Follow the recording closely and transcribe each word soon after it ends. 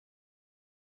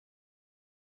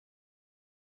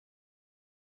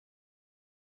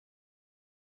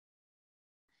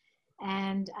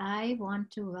And I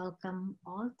want to welcome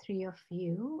all three of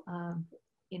you.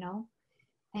 You know,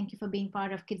 Thank you for being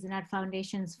part of Kids&Art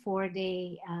Foundation's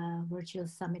 4-day virtual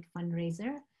summit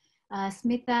fundraiser.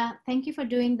 Smita, thank you for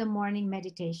doing the morning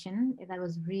meditation. That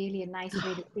was really a nice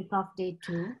way to kick off day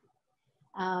 2.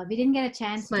 We didn't get a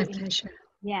chance It's my pleasure.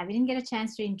 Yeah, we didn't get a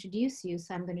chance to introduce you,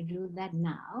 so I'm going to do that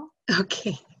now.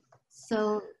 Okay.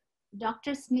 So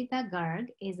Dr. Smita Garg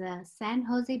is a San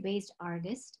Jose-based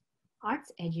artist,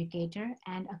 arts educator,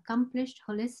 and accomplished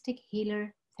holistic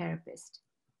healer therapist.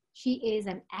 She is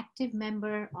an active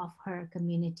member of her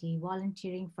community,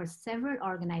 volunteering for several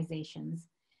organizations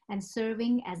and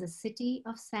serving as a City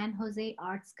of San Jose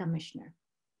Arts Commissioner.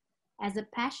 As a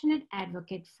passionate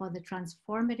advocate for the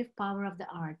transformative power of the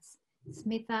arts,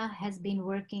 Smita has been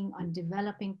working on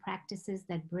developing practices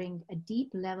that bring a deep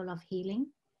level of healing,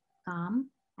 calm,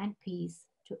 and peace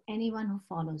to anyone who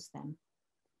follows them.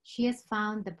 She has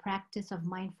found the practice of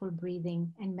mindful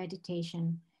breathing and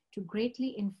meditation to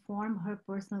greatly inform her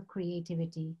personal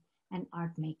creativity and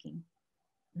art making.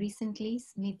 Recently,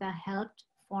 Smita helped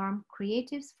form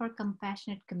Creatives for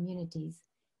Compassionate Communities,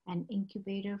 an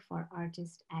incubator for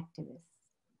artist activists.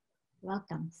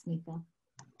 Welcome, Smita.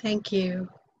 Thank you.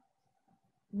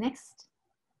 Next,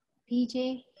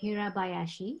 PJ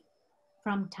Hirabayashi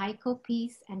from Taiko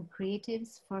Peace and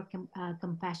Creatives for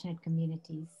Compassionate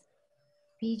Communities.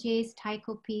 PJ's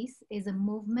Taiko Peace is a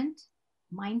movement,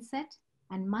 mindset,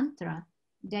 and mantra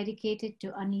dedicated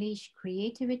to unleash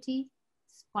creativity,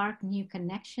 spark new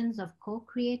connections of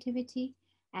co-creativity,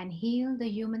 and heal the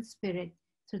human spirit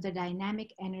through the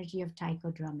dynamic energy of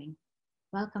taiko drumming.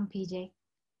 Welcome, PJ.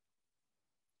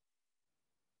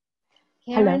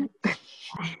 Karen,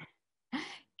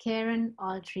 Karen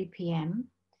Altry PM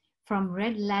from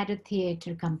Red Ladder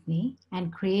Theatre Company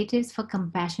and Creatives for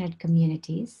Compassionate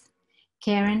Communities.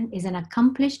 Karen is an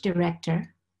accomplished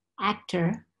director,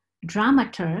 actor,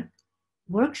 dramaturg,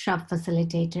 workshop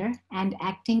facilitator, and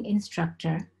acting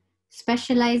instructor,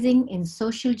 specializing in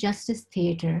social justice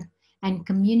theater and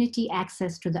community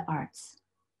access to the arts.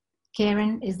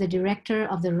 Karen is the director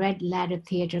of the Red Ladder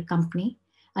Theatre Company,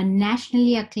 a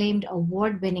nationally acclaimed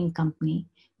award-winning company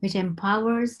which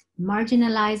empowers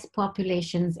marginalized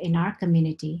populations in our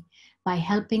community by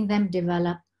helping them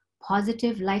develop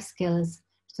positive life skills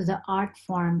through the art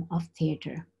form of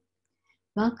theater.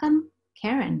 Welcome,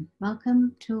 Karen.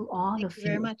 Welcome to all of you. Thank you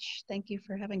very much. Thank you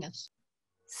for having us.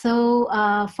 So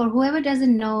for whoever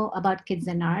doesn't know about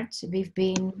Kids&Art,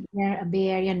 we're a Bay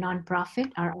Area nonprofit.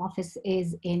 Our office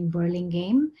is in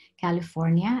Burlingame,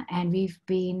 California, and we've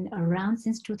been around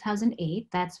since 2008.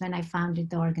 That's when I founded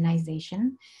the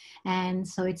organization. And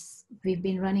so we've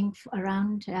been running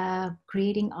around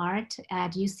creating art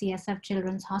at UCSF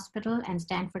Children's Hospital and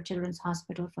Stanford Children's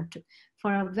Hospital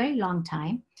for a very long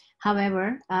time.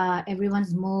 However,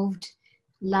 everyone's moved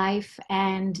life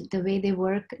and the way they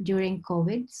work during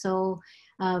COVID. So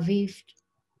we've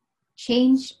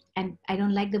changed, and I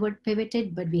don't like the word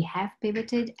pivoted, but we have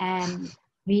pivoted, and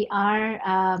we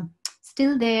are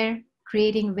still there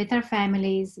creating with our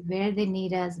families where they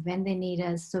need us, when they need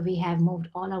us. So we have moved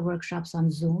all our workshops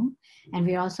on Zoom, and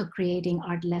we're also creating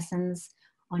art lessons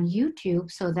on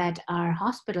YouTube so that our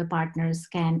hospital partners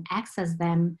can access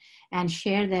them and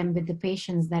share them with the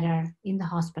patients that are in the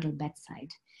hospital bedside.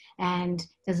 And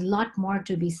there's a lot more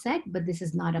to be said, but this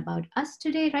is not about us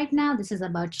today, right now. This is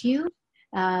about you.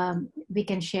 We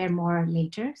can share more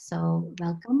later. So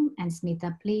welcome. And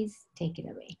Smita, please take it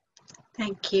away.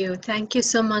 Thank you. Thank you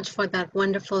so much for that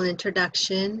wonderful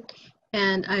introduction.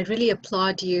 And I really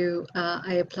applaud you.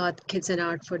 I applaud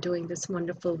Kids&Art for doing this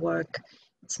wonderful work.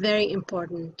 It's very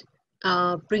important.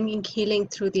 Bringing healing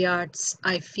through the arts,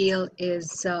 I feel,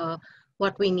 is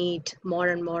what we need more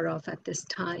and more of at this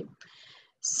time.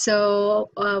 So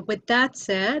with that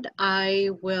said, I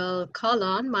will call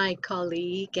on my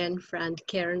colleague and friend,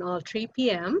 Karen Altry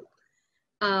PM.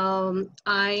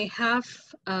 I have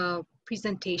a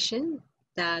presentation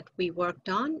that we worked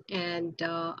on, and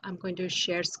I'm going to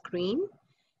share screen.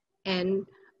 And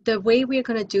the way we're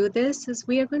going to do this is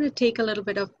we are going to take a little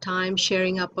bit of time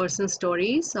sharing our personal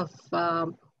stories of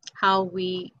how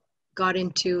we got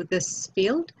into this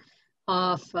field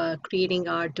of creating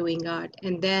art, doing art,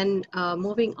 and then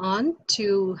moving on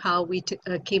to how we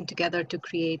came together to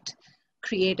create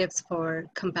Creatives for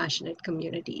Compassionate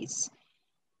Communities.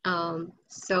 And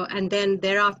then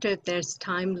thereafter, if there's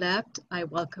time left, I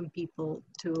welcome people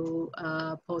to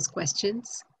pose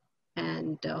questions,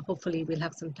 and hopefully we'll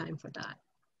have some time for that.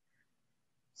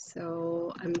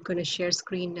 So I'm going to share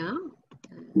screen now,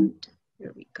 and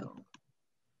here we go.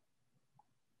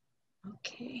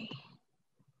 Okay.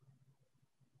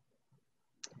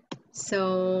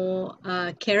 So,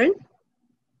 Karen?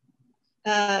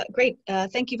 Great.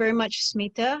 Thank you very much,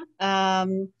 Smita.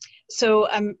 So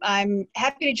I'm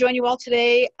happy to join you all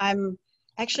today. I'm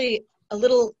actually a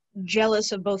little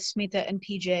jealous of both Smita and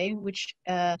PJ, which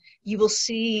you will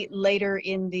see later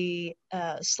in the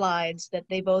slides that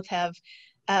they both have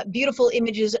beautiful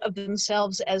images of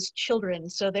themselves as children.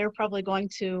 So they're probably going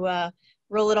to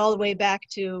roll it all the way back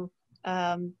to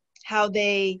how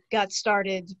they got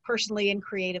started personally and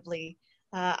creatively.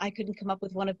 I couldn't come up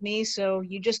with one of me, so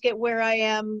you just get where I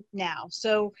am now.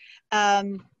 So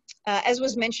as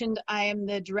was mentioned, I am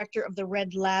the director of the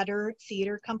Red Ladder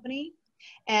Theater Company.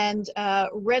 And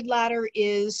Red Ladder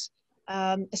is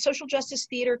a social justice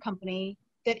theater company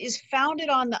that is founded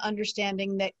on the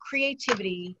understanding that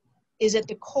creativity is at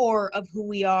the core of who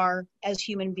we are as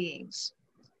human beings.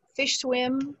 Fish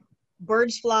swim,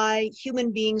 birds fly,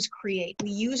 human beings create. We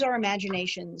use our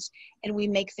imaginations and we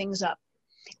make things up.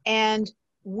 And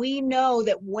we know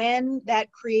that when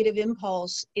that creative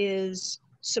impulse is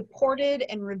supported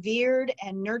and revered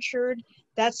and nurtured,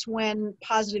 that's when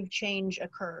positive change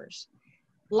occurs.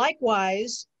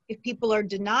 Likewise, if people are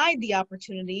denied the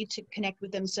opportunity to connect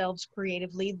with themselves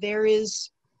creatively, there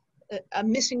is a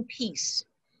missing piece,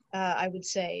 I would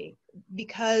say,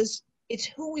 because it's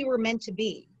who we were meant to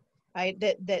be. Right?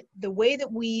 That the way that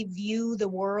we view the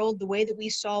world, the way that we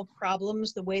solve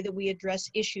problems, the way that we address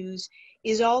issues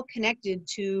is all connected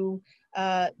to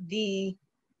the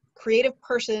creative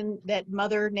person that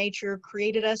Mother Nature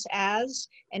created us as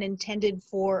and intended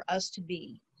for us to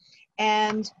be.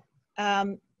 And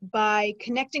by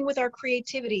connecting with our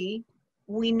creativity,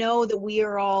 we know that we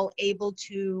are all able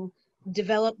to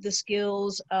develop the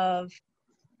skills of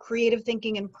creative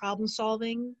thinking and problem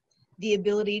solving, the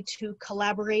ability to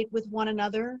collaborate with one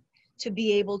another, to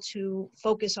be able to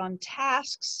focus on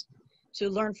tasks, to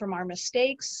learn from our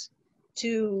mistakes,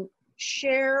 to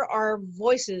share our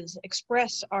voices,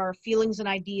 express our feelings and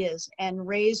ideas, and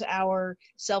raise our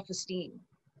self-esteem.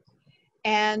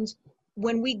 And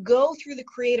when we go through the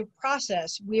creative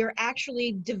process, we are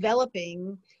actually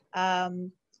developing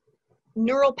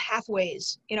neural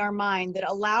pathways in our mind that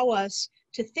allow us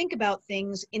to think about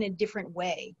things in a different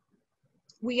way.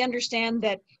 We understand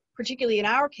that, particularly in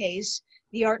our case,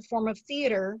 the art form of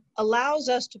theater allows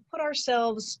us to put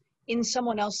ourselves in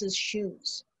someone else's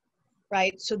shoes,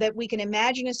 right? So that we can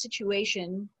imagine a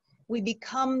situation, we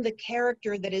become the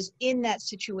character that is in that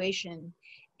situation,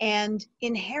 and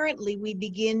inherently we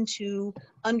begin to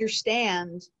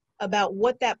understand about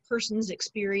what that person's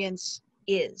experience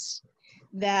is,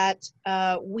 that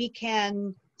we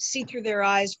can see through their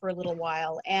eyes for a little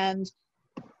while. And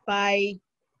by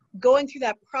going through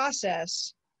that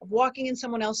process of walking in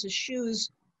someone else's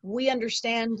shoes, we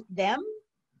understand them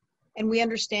and we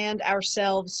understand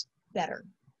ourselves better,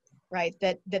 right?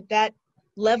 That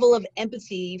level of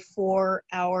empathy for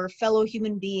our fellow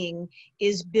human being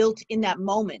is built in that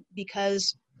moment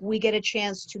because we get a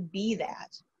chance to be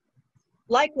that.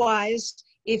 Likewise,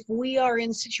 if we are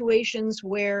in situations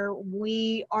where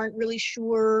we aren't really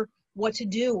sure what to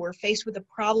do, we're faced with a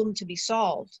problem to be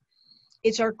solved,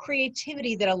 it's our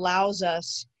creativity that allows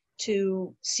us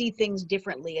to see things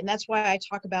differently. And that's why I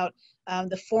talk about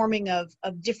the forming of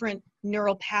different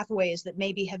neural pathways that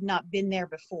maybe have not been there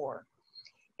before.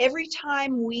 Every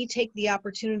time we take the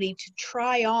opportunity to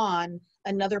try on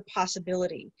another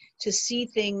possibility, to see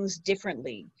things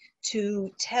differently,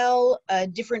 to tell a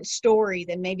different story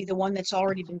than maybe the one that's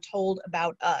already been told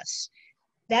about us,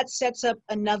 that sets up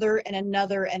another and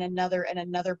another and another and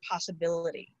another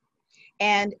possibility.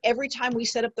 And every time we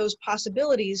set up those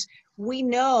possibilities, we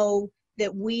know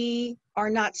that we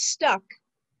are not stuck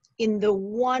in the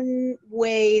one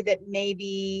way that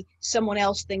maybe someone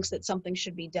else thinks that something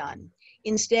should be done.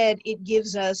 Instead, it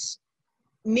gives us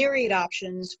myriad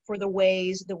options for the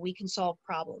ways that we can solve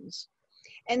problems.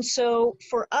 And so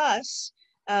for us,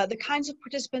 the kinds of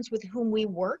participants with whom we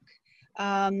work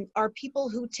are people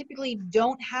who typically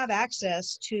don't have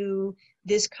access to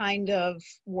this kind of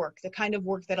work, the kind of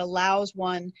work that allows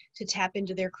one to tap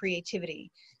into their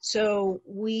creativity. So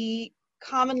we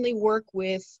commonly work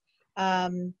with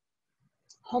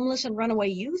homeless and runaway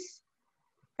youth,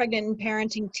 pregnant and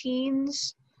parenting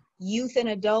teens, youth and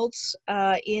adults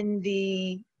in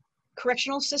the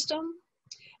correctional system,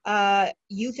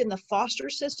 youth in the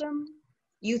foster system,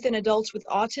 youth and adults with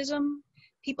autism,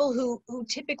 people who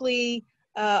typically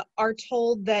are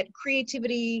told that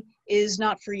creativity is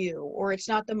not for you, or it's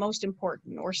not the most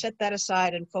important, or set that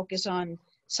aside and focus on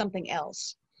something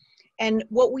else. And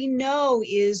what we know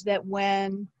is that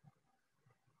when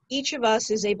each of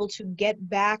us is able to get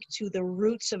back to the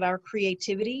roots of our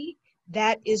creativity,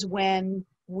 that is when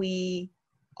we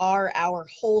are our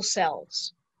whole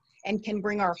selves and can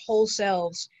bring our whole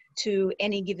selves to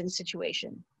any given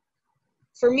situation.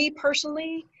 For me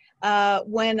personally,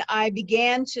 when I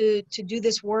began to do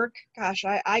this work, gosh,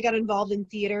 I got involved in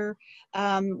theater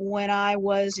when I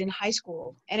was in high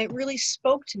school, and it really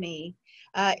spoke to me.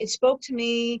 It spoke to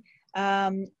me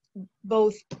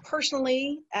both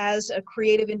personally as a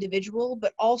creative individual,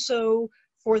 but also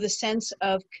for the sense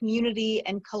of community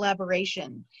and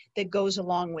collaboration that goes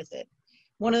along with it.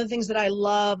 One of the things that I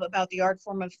love about the art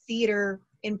form of theater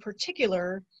in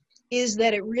particular is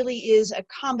that it really is a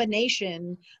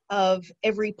combination of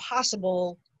every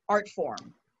possible art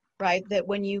form, right? That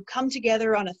when you come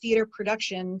together on a theater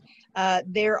production,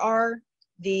 there are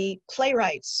the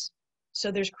playwrights,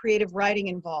 so there's creative writing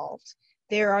involved.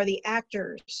 There are the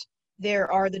actors,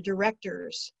 there are the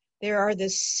directors, there are the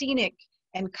scenic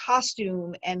and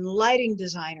costume and lighting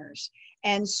designers.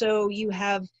 And so you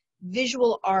have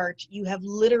visual art, you have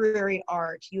literary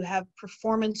art, you have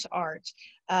performance art,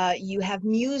 you have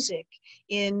music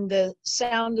in the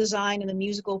sound design and the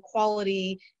musical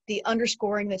quality, the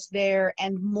underscoring that's there,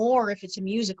 and more if it's a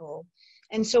musical.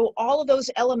 And so all of those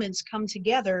elements come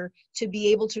together to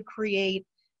be able to create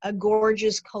a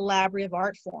gorgeous collaborative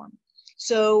art form.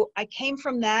 So I came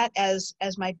from that as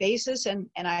my basis, and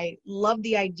I love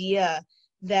the idea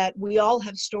that we all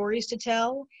have stories to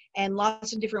tell and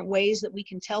lots of different ways that we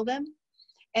can tell them.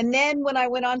 And then when I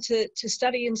went on to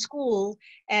study in school,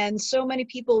 and so many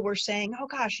people were saying, oh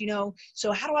gosh, you know,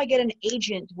 so how do I get an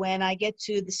agent when I get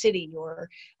to the city? Or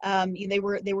they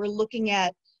were looking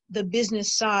at the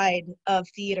business side of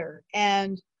theater.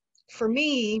 And for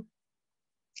me,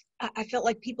 I felt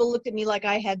like people looked at me like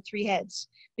I had three heads,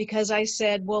 because I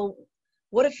said, well,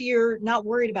 what if you're not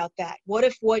worried about that? What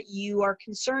if what you are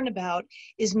concerned about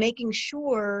is making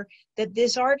sure that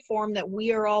this art form that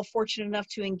we are all fortunate enough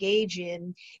to engage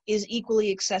in is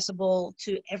equally accessible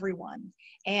to everyone,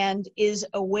 and is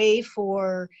a way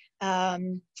for us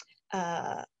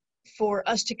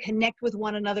to connect with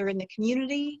one another in the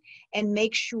community and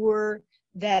make sure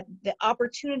that the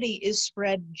opportunity is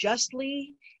spread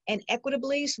justly and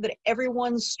equitably so that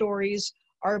everyone's stories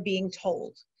are being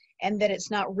told, and that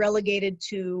it's not relegated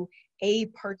to a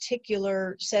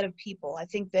particular set of people. I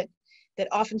think that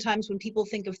oftentimes when people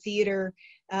think of theater,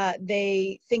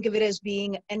 they think of it as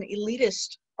being an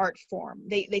elitist art form.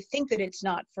 They think that it's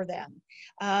not for them.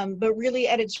 But really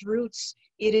at its roots,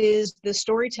 it is the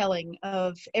storytelling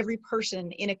of every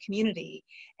person in a community,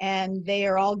 and they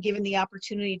are all given the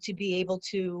opportunity to be able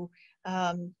to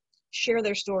share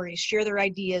their stories, share their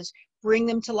ideas, bring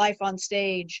them to life on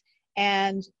stage.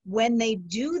 And when they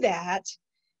do that,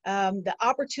 the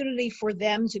opportunity for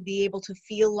them to be able to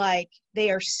feel like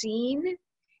they are seen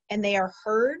and they are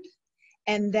heard,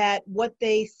 and that what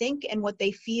they think and what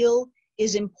they feel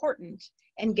is important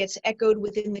and gets echoed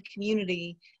within the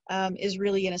community is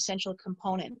really an essential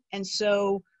component. And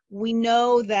so we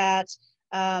know that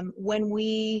when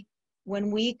we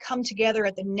come together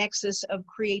at the nexus of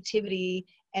creativity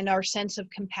and our sense of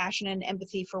compassion and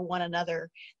empathy for one another,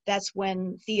 that's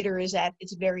when theater is at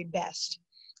its very best.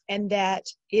 And that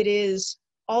it is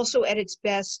also at its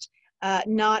best,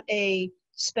 not a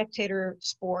spectator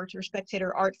sport or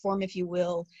spectator art form, if you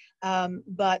will,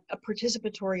 but a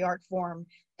participatory art form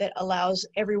that allows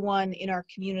everyone in our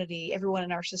community, everyone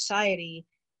in our society,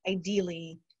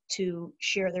 ideally, to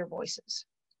share their voices.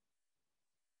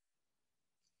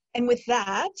 And with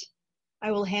that,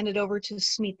 I will hand it over to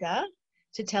Smita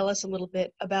to tell us a little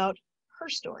bit about her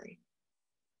story.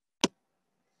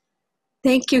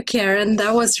 Thank you, Karen.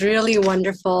 That was really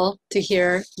wonderful to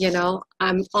hear. You know,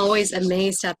 I'm always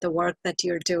amazed at the work that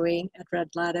you're doing at Red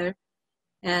Ladder.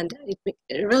 And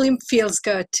it really feels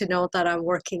good to know that I'm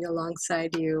working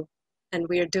alongside you and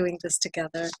we are doing this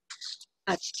together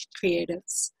at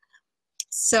Creatives.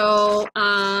 So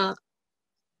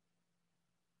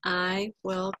I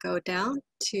will go down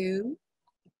to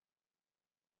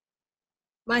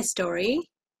my story.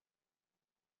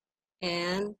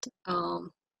 And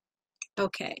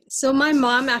okay, so my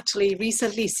mom actually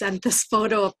recently sent this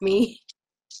photo of me.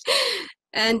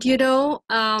 And you know,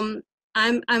 I'm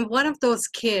one of those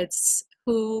kids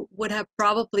who would have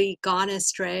probably gone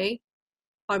astray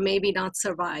or maybe not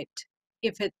survived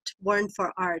if it weren't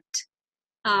for art.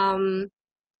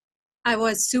 I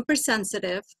was super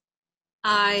sensitive.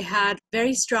 I had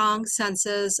very strong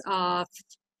senses of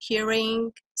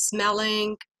hearing,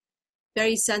 smelling,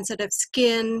 very sensitive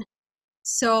skin.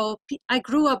 So I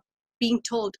grew up being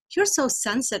told, you're so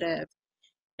sensitive.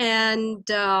 And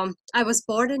I was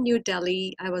born in New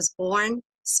Delhi. I was born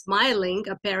smiling,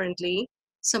 apparently.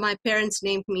 So my parents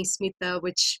named me Smita,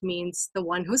 which means the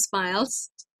one who smiles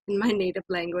in my native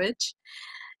language.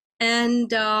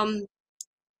 And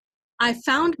I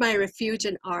found my refuge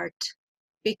in art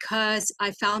because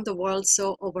I found the world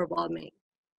so overwhelming.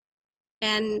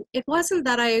 And it wasn't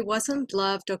that I wasn't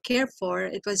loved or cared for,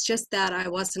 it was just that I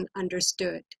wasn't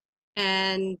understood.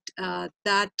 And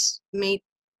that made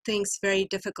things very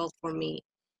difficult for me.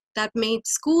 That made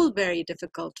school very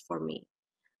difficult for me.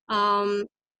 Um,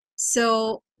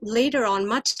 so later on,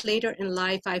 much later in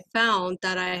life, I found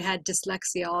that I had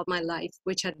dyslexia all my life,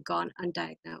 which had gone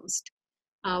undiagnosed,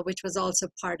 which was also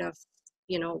part of,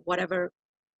 whatever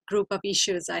group of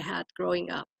issues I had growing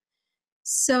up.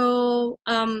 So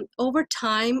over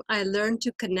time, I learned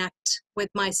to connect with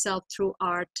myself through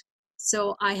art.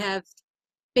 So I have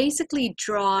basically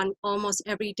drawn almost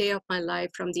every day of my life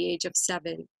from the age of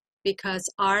 7, because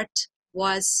art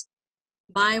was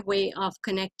my way of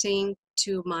connecting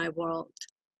to my world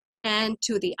and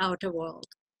to the outer world.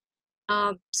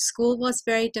 School was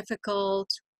very difficult.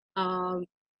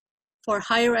 For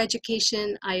higher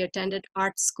education, I attended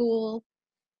art school.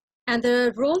 And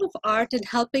the role of art in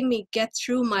helping me get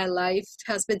through my life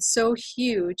has been so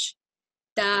huge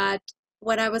that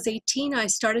when I was 18, I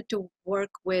started to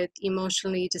work with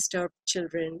emotionally disturbed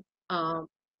children,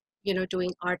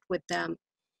 doing art with them.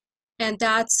 And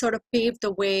that sort of paved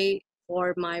the way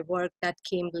for my work that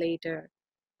came later,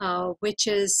 which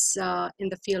is in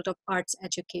the field of arts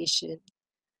education.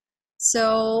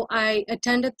 So I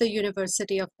attended the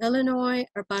University of Illinois,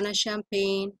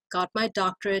 Urbana-Champaign, got my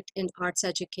doctorate in arts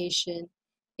education.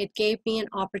 It gave me an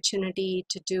opportunity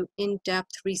to do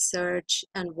in-depth research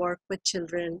and work with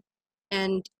children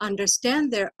and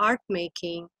understand their art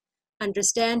making,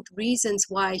 understand reasons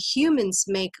why humans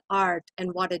make art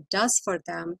and what it does for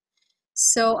them.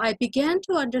 So I began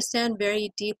to understand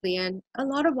very deeply, and a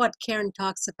lot of what Karen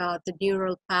talks about, the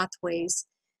neural pathways,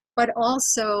 but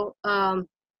also,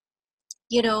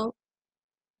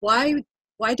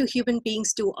 why do human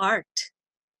beings do art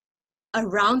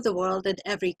around the world in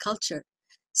every culture?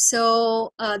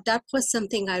 So that was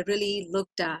something I really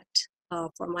looked at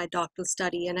for my doctoral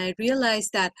study. And I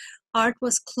realized that art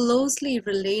was closely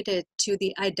related to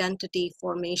the identity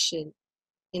formation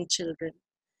in children.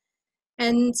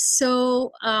 And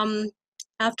so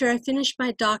after I finished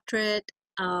my doctorate,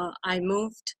 I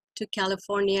moved to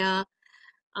California.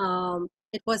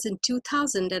 It was in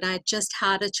 2000, and I just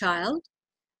had a child,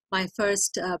 my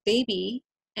first baby,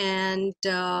 and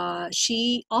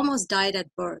she almost died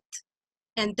at birth.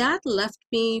 And that left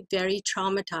me very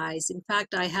traumatized. In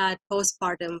fact, I had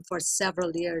postpartum for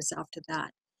several years after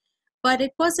that. But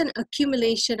it was an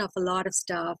accumulation of a lot of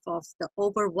stuff, of the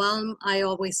overwhelm I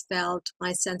always felt,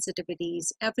 my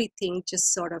sensitivities, everything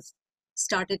just sort of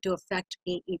started to affect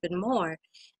me even more.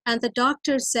 And the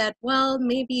doctor said, well,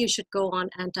 maybe you should go on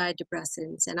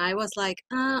antidepressants. And I was like,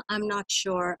 I'm not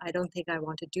sure. I don't think I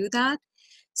want to do that.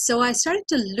 So I started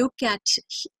to look at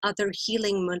other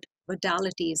healing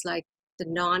modalities, like the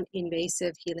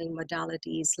non-invasive healing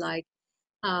modalities, like,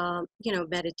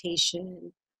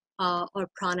 meditation, or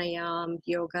pranayama,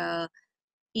 yoga,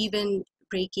 even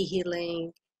Reiki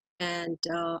healing and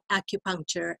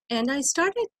acupuncture. And I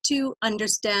started to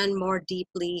understand more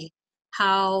deeply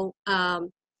how,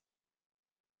 how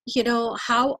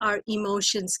our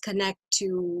emotions connect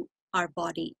to our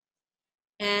body.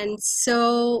 And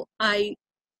so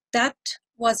that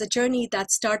was a journey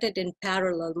that started in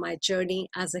parallel, my journey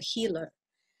as a healer.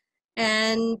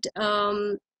 And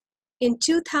in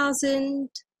 2000,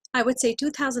 I would say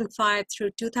 2005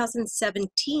 through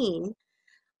 2017,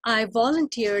 I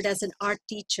volunteered as an art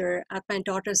teacher at my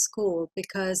daughter's school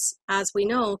because, as we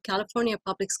know, California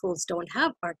public schools don't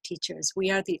have art teachers.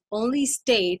 We are the only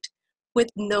state with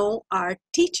no art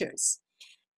teachers.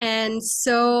 And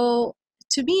so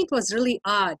to me, it was really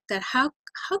odd that how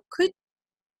could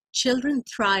children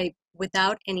thrive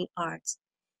without any arts?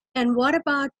 And what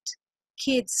about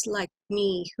kids like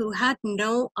me who had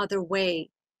no other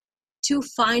way to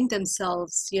find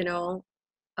themselves,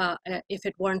 if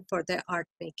it weren't for their art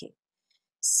making?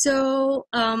 So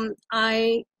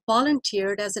I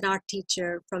volunteered as an art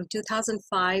teacher from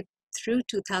 2005 through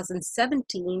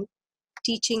 2017,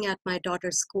 teaching at my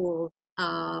daughter's school,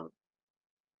 and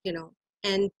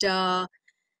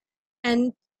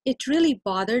it really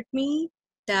bothered me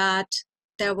that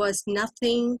there was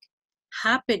nothing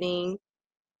happening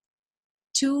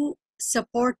to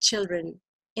support children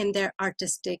in their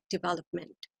artistic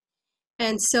development.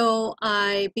 And so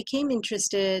I became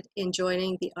interested in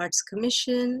joining the Arts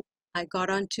Commission. I got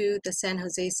onto the San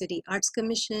Jose City Arts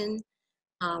Commission,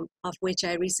 of which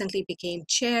I recently became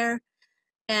chair.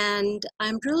 And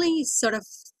I'm really sort of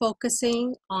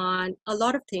focusing on a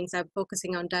lot of things. I'm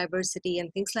focusing on diversity and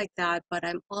things like that, but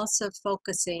I'm also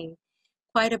focusing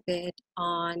quite a bit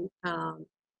on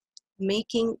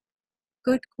making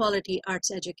good quality arts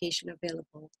education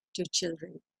available to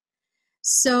children.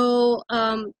 So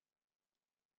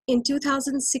in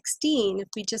 2016, if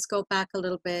we just go back a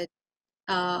little bit,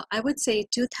 I would say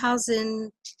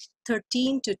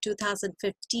 2013 to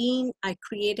 2015, I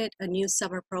created a new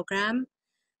summer program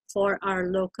for our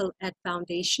local Ed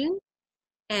Foundation.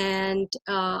 And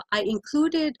I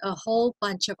included a whole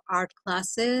bunch of art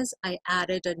classes. I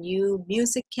added a new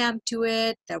music camp to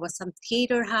it. There was some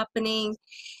theater happening.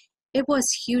 It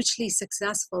was hugely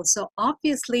successful. So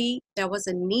obviously there was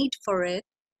a need for it.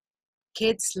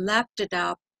 Kids lapped it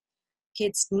up.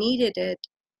 Kids needed it.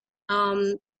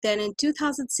 Then in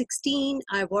 2016,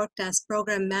 I worked as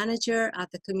program manager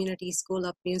at the Community School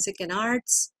of Music and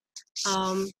Arts.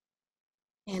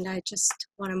 And I just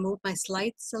want to move my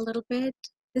slides a little bit.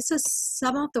 This is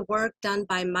some of the work done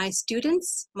by my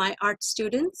students, my art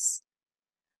students,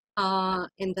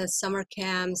 in the summer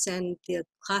camps and the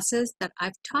classes that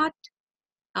I've taught.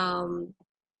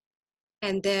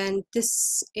 And then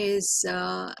this is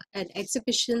an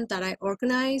exhibition that I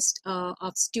organized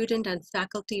of student and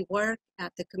faculty work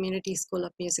at the Community School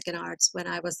of Music and Arts when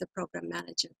I was the program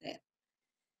manager there.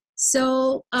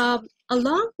 So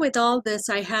along with all this,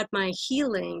 I had my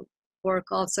healing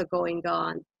work also going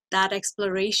on. That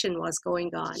exploration was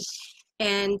going on.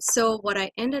 And so what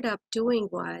I ended up doing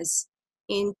was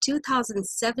in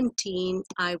 2017,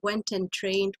 I went and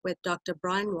trained with Dr.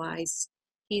 Brian Weiss.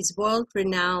 He's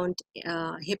world-renowned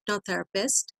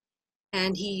hypnotherapist,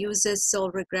 and he uses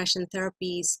soul regression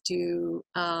therapies to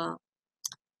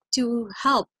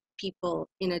help people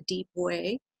in a deep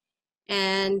way.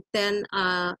 And then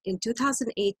in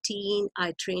 2018,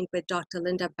 I trained with Dr.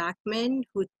 Linda Backman,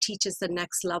 who teaches the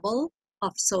next level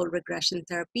of soul regression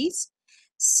therapies.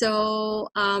 So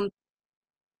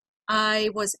I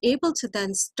was able to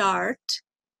then start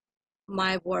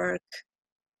my work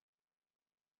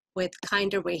with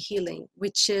Kinder Way Healing,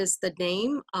 which is the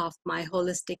name of my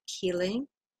holistic healing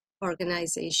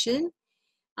organization.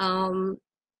 And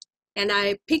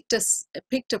I picked a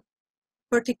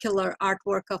particular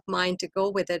artwork of mine to go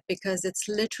with it because it's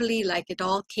literally like it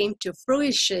all came to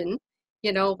fruition,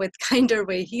 you know, with Kinder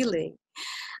Way Healing.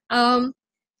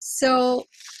 So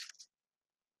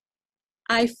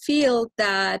I feel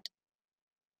that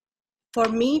for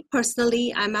me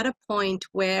personally, I'm at a point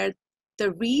where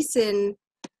the reason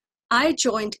I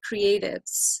joined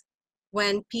Creatives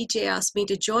when PJ asked me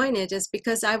to join it is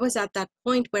because I was at that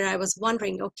point where I was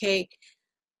wondering, okay,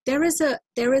 there is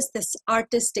this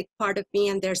artistic part of me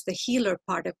and there's the healer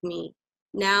part of me.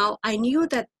 Now, I knew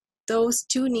that those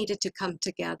two needed to come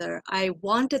together. I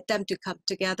wanted them to come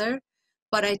together,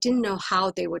 but I didn't know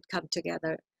how they would come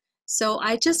together. So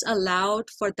I just allowed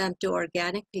for them to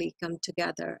organically come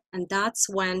together. And that's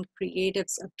when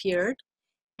Creatives appeared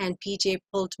and PJ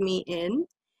pulled me in.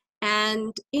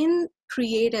 And in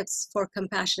Creatives for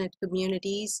Compassionate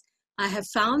Communities, I have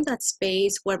found that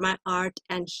space where my art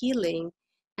and healing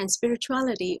and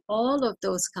spirituality, all of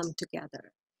those come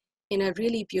together in a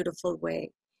really beautiful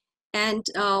way. And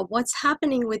what's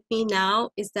happening with me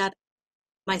now is that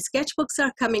my sketchbooks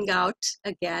are coming out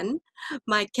again.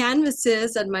 My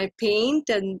canvases and my paint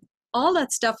and all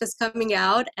that stuff is coming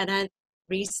out, and I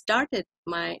restarted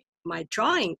my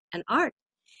drawing and art.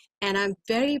 And I'm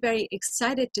very, very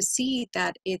excited to see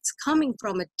that it's coming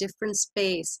from a different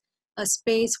space, a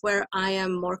space where I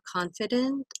am more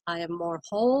confident, I am more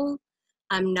whole,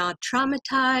 I'm not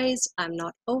traumatized, I'm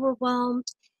not overwhelmed.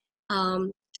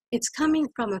 It's coming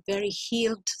from a very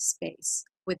healed space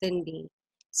within me.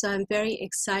 So I'm very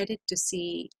excited to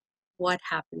see what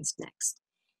happens next.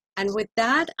 And with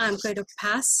that, I'm going to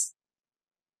pass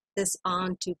this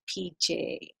on to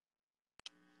PJ.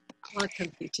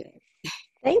 Welcome, PJ.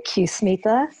 Thank you,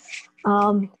 Smita.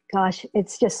 Gosh,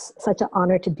 it's just such an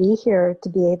honor to be here, to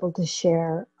be able to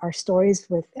share our stories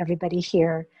with everybody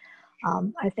here.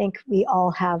 I think we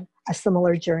all have a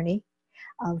similar journey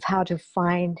of how to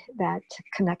find that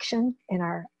connection in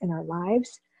our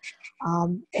lives.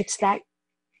 It's that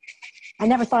I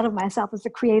never thought of myself as a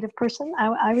creative person.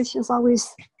 I was just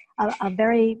always a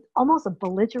very, almost a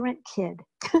belligerent kid.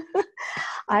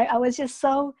 I was just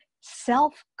so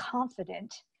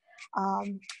self-confident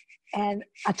and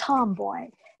a tomboy,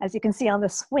 as you can see on the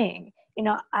swing. You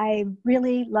know, I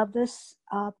really love this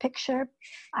picture.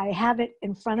 I have it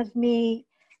in front of me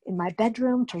in my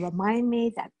bedroom to remind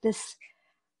me that this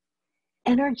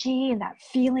energy and that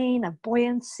feeling of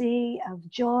buoyancy, of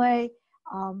joy,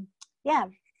 yeah,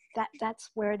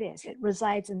 that's where it is. It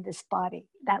resides in this body,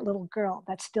 that little girl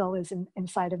that still is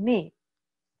inside of me.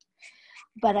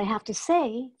 But I have to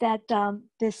say that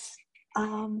this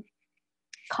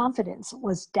confidence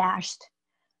was dashed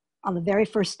on the very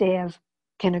first day of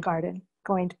kindergarten,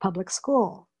 going to public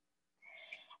school.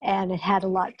 And it had a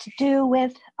lot to do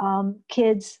with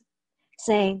kids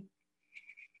saying,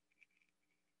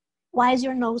 why is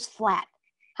your nose flat?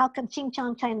 How come ching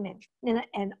chong Chinaman?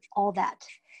 And all that.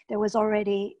 There was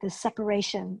already this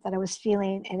separation that I was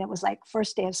feeling, and it was like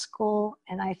first day of school,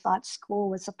 and I thought school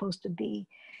was supposed to be,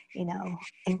 you know,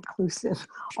 inclusive,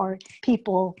 or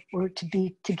people were to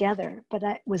be together. But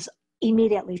it was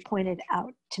immediately pointed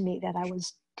out to me that I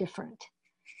was different.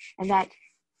 And that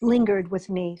lingered with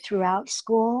me throughout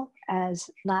school as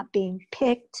not being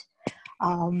picked,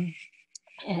 and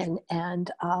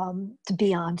to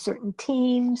be on certain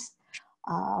teams.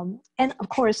 And of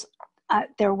course,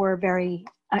 there were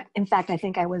in fact, I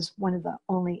think I was one of the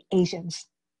only Asians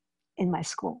in my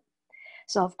school.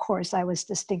 So of course I was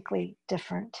distinctly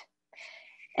different.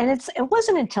 And it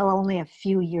wasn't until only a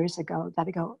few years ago that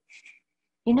I go,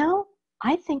 you know,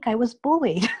 I think I was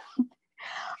bullied.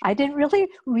 I didn't really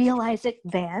realize it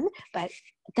then, but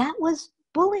that was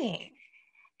bullying.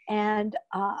 And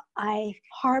I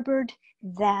harbored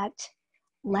that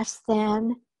less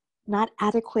than, not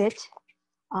adequate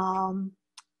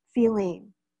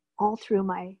feeling all through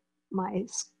my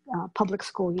public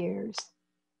school years.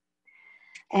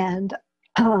 And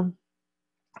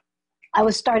I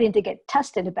was starting to get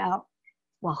tested about,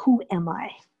 well, who am I?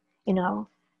 You know,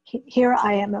 here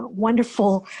I am, a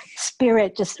wonderful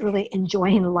spirit, just really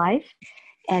enjoying life.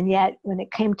 And yet when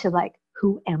it came to like,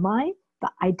 who am I?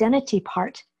 The identity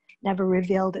part never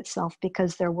revealed itself,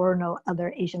 because there were no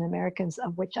other Asian Americans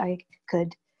of which I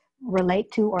could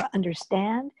relate to or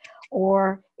understand.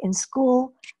 Or in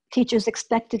school, teachers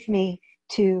expected me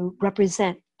to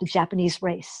represent the Japanese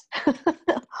race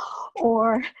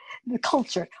or the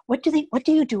culture. What do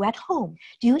you do at home?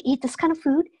 Do you eat this kind of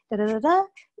food? Da, da, da, da.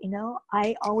 You know,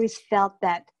 I always felt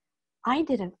that I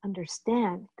didn't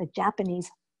understand the Japanese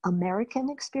American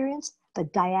experience, the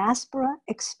diaspora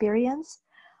experience.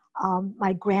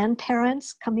 My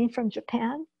grandparents coming from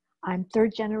Japan, I'm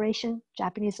third generation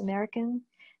Japanese American,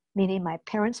 meaning my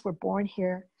parents were born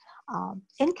here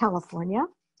in California.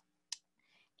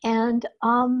 And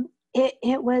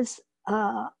it was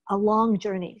a long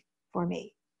journey for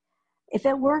me. If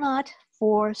it were not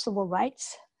for civil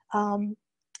rights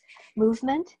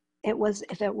movement,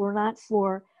 if it were not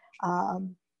for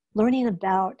learning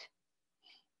about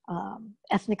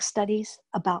ethnic studies,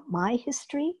 about my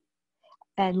history,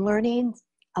 and learning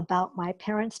about my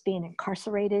parents being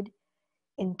incarcerated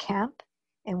in camp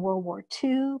in World War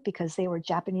II because they were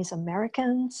Japanese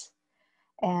Americans.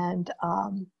 And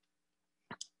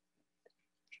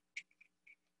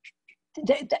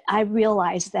I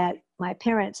realized that my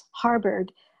parents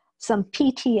harbored some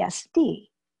PTSD,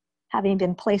 having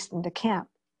been placed into camp.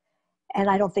 And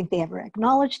I don't think they ever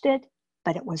acknowledged it,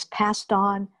 but it was passed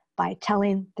on by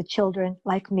telling the children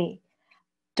like me,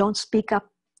 don't speak up,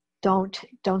 don't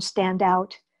stand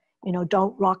out, you know,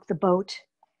 don't rock the boat,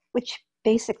 which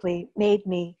basically made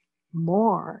me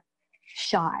more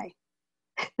shy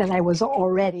than I was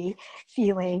already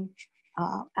feeling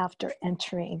after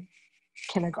entering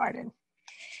kindergarten.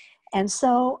 And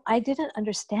so I didn't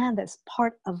understand this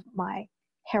part of my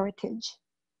heritage,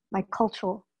 my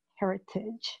cultural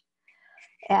heritage,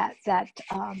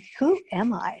 who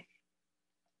am I?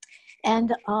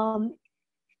 And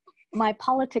my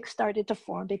politics started to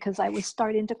form because I was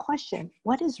starting to question,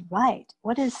 what is right?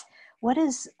 What is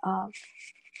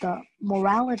the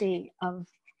morality of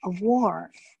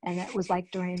war? And it was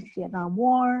like during Vietnam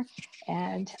War,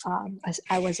 and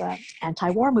I was an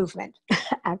anti-war movement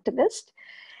activist.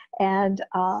 And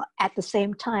at the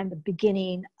same time, the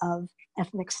beginning of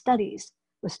ethnic studies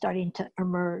was starting to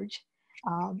emerge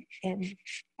in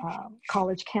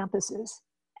college campuses.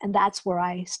 And that's where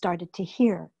I started to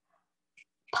hear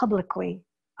publicly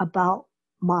about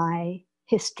my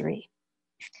history.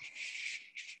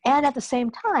 And at the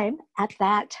same time, at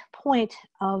that point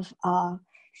of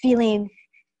feeling,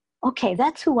 okay,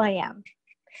 that's who I am,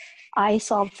 I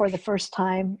saw for the first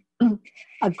time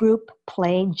a group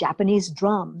playing Japanese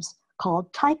drums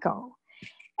called taiko.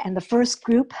 And the first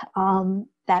group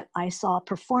that I saw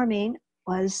performing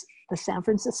was the San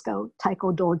Francisco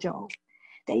Taiko Dojo.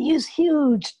 They used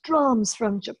huge drums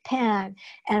from Japan.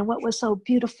 And what was so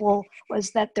beautiful was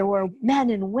that there were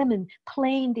men and women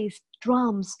playing these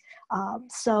drums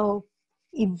so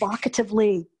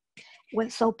evocatively,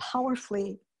 so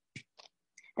powerfully,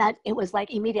 that it was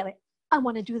like immediately, I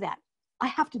want to do that. I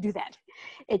have to do that.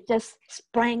 It just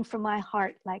sprang from my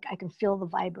heart, like I can feel the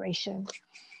vibration.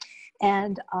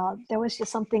 And there was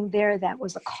just something there that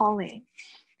was a calling.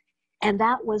 And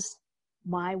that was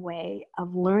my way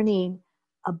of learning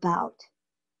about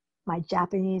my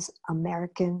Japanese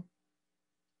American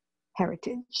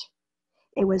heritage.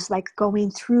 It was like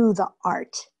going through the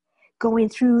art, going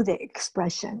through the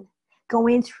expression,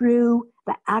 going through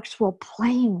the actual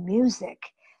playing music,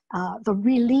 the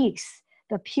release,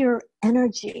 the pure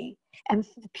energy, and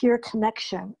the pure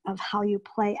connection of how you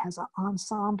play as an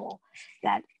ensemble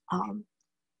that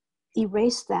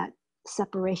erased that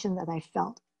separation that I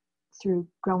felt through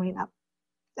growing up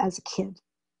as a kid.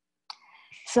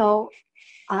 So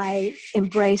I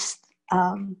embraced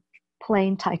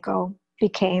playing taiko,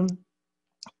 became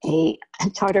a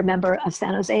charter member of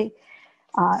San Jose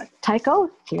Taiko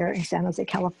here in San Jose,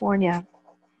 California.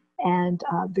 And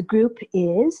the group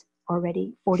is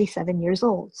already 47 years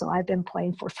old. So I've been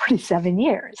playing for 47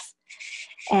 years.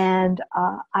 And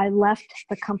I left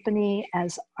the company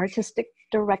as artistic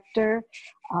director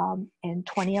in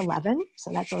 2011.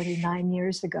 So that's already 9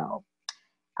 years ago.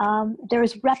 There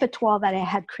was repertoire that I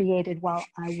had created while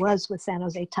I was with San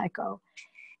Jose Taiko.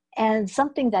 And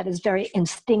something that is very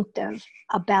instinctive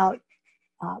about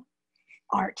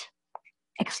art,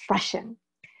 expression.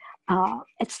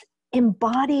 It's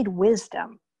embodied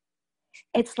wisdom.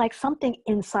 It's like something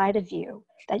inside of you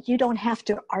that you don't have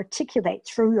to articulate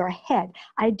through your head.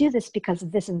 I do this because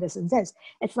of this and this and this.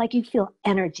 It's like you feel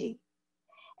energy.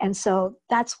 And so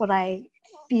that's what I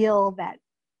feel that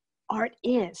art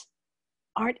is.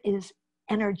 Art is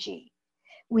energy.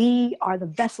 We are the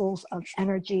vessels of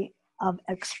energy, of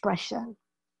expression.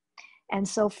 And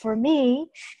so for me,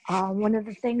 one of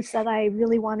the things that I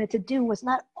really wanted to do was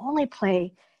not only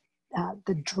play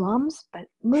the drums, but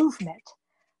movement.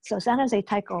 So San Jose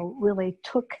Taiko really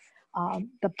took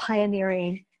the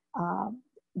pioneering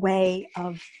way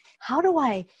of how do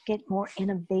I get more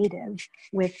innovative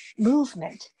with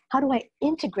movement? How do I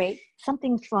integrate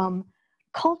something from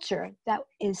culture that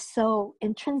is so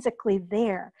intrinsically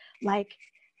there, like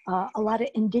a lot of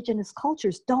indigenous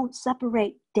cultures don't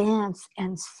separate dance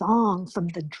and song from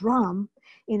the drum.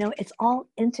 You know, it's all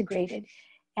integrated.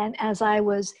 And as I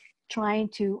was trying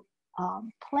to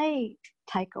play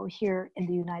taiko here in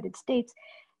the United States,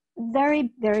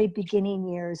 very, very beginning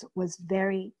years was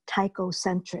very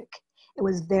taiko-centric. It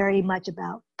was very much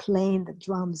about playing the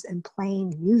drums and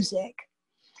playing music.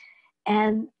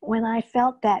 And when I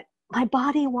felt that my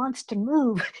body wants to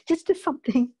move just to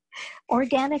something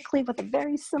organically with a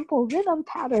very simple rhythm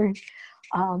pattern,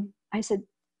 I said,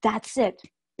 that's it.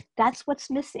 That's what's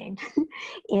missing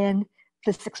in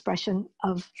this expression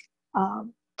of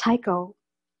taiko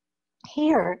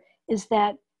here, is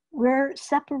that we're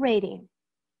separating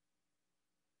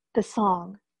the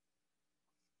song,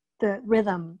 the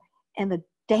rhythm, and the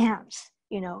dance,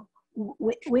 you know,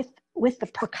 with the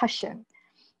percussion.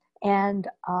 And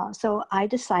so I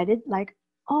decided, like,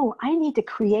 oh, I need to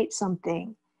create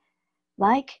something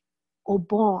like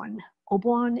Obon.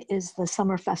 Obon is the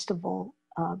summer festival,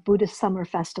 Buddhist summer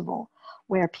festival,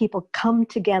 where people come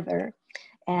together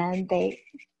and they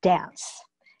dance,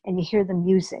 and you hear the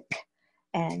music,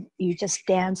 and you just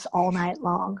dance all night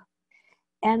long.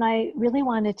 And I really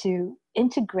wanted to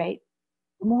integrate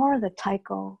more of the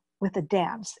taiko with the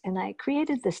dance, and I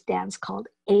created this dance called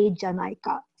E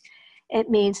Janaika. It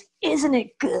means, isn't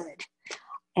it good?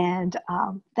 And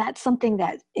that's something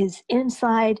that is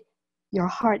inside your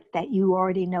heart, that you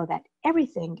already know that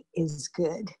everything is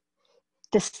good,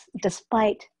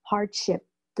 despite hardship,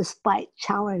 despite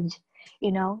challenge,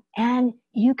 you know, and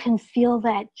you can feel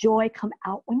that joy come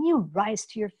out when you rise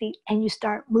to your feet and you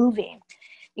start moving.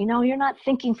 You know, you're not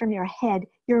thinking from your head,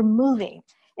 you're moving.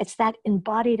 It's that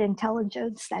embodied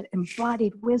intelligence, that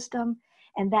embodied wisdom,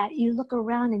 and that you look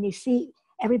around and you see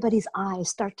everybody's eyes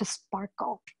start to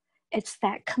sparkle. It's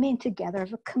that coming together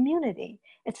of a community.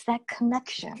 It's that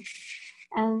connection.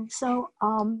 And so,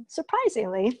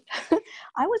 surprisingly,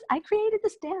 I created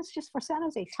this dance just for San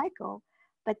Jose Taiko,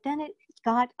 but then it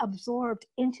got absorbed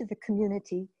into the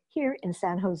community here in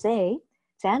San Jose,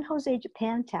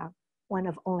 Japantown, one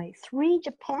of only 3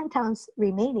 Japantowns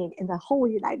remaining in the whole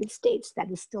United States that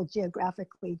is still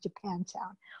geographically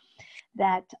Japantown,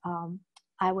 that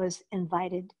I was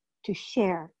invited to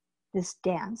share this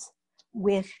dance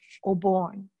with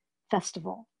Obon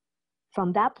Festival.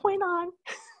 From that point on,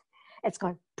 it's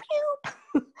gone,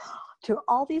 to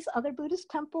all these other Buddhist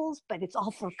temples, but it's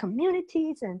all for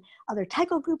communities, and other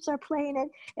taiko groups are playing it.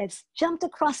 It's jumped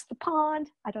across the pond.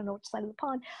 I don't know which side of the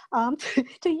pond,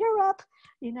 to Europe,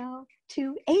 you know,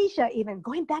 to Asia, even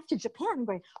going back to Japan,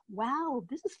 going, wow,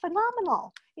 this is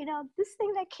phenomenal. You know, this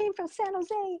thing that came from San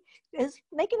Jose is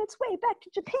making its way back to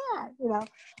Japan, you know.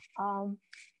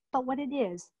 But what it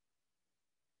is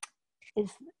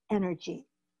energy,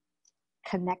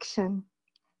 connection,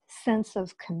 sense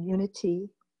of community,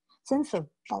 sense of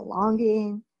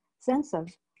belonging, sense of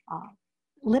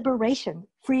liberation,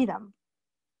 freedom.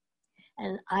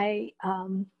 And I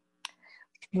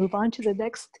move on to the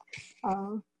next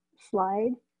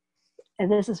slide. And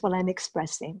this is what I'm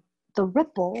expressing. The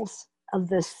ripples of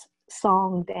this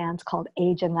song dance called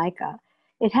Age Anika.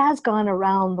 It has gone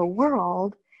around the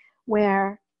world,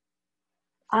 where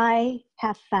I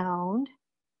have found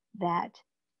that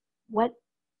what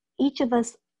each of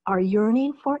us are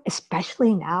yearning for,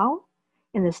 especially now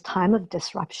in this time of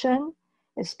disruption,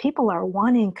 is people are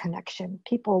wanting connection,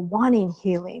 people wanting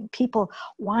healing, people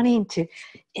wanting to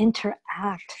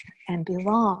interact and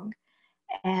belong.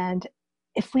 And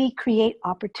if we create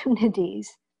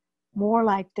opportunities more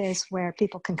like this, where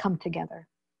people can come together,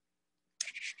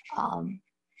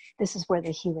 this is where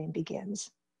the healing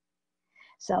begins.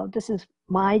 So this is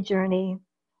my journey,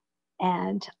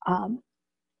 and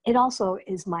it also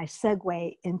is my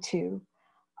segue into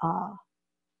the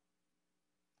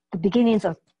beginnings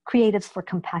of Creatives for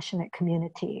Compassionate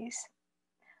Communities.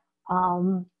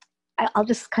 I'll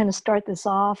just kind of start this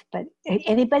off, but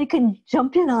anybody can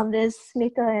jump in on this,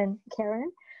 Smita and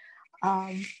Karen.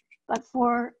 But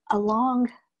for a long,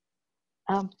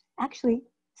 actually,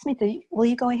 Smita, will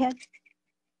you go ahead?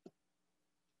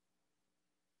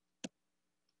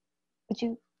 Would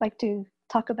you like to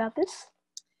talk about this?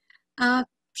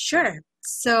 Sure.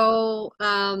 So,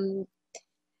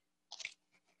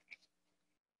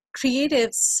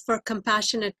 Creatives for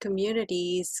Compassionate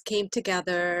Communities came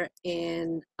together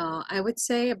in, I would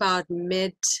say, about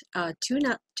mid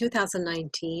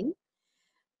 2019.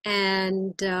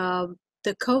 And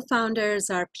the co-founders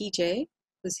are PJ,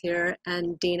 who's here,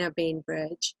 and Dana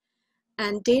Bainbridge.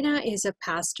 And Dana is a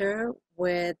pastor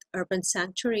with Urban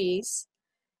Sanctuaries.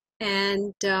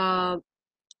 And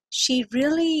she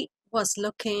really was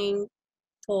looking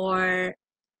for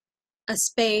a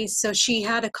space. So she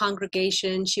had a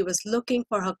congregation. She was looking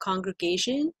for her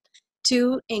congregation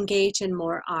to engage in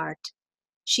more art.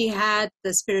 She had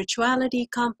the spirituality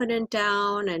component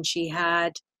down, and she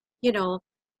had, you know,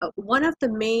 one of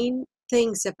the main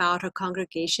things about her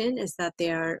congregation is that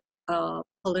they are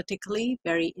politically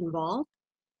very involved,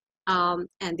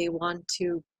 and they want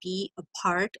to be a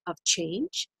part of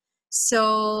change.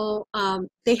 So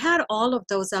they had all of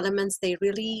those elements. They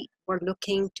really were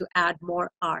looking to add more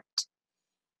art.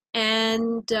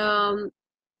 And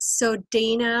so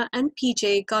Dana and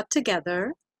PJ got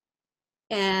together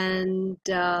and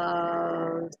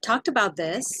talked about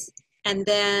this. And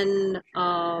then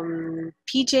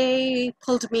PJ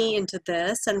pulled me into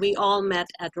this, and we all met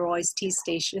at Roy's Tea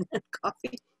Station and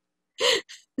coffee.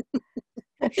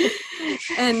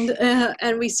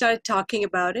 and we started talking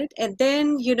about it. And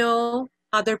then, you know,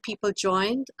 other people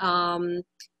joined.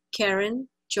 Karen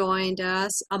joined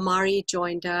us, Amari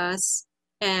joined us,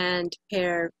 and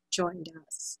Pear joined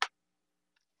us.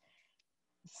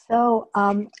 So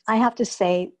I have to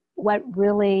say, what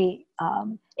really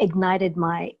ignited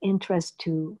my interest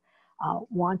to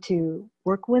want to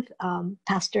work with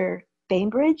Pastor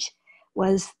Bainbridge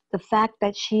was the fact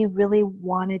that she really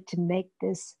wanted to make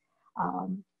this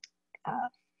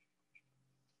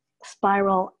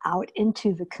spiral out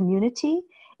into the community.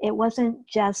 It wasn't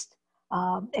just,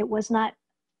 it was not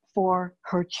for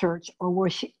her church, or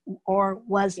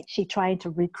was she trying to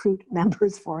recruit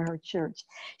members for her church?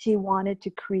 She wanted to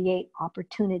create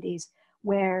opportunities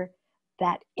where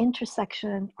that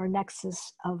intersection or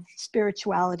nexus of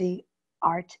spirituality,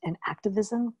 art, and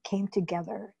activism came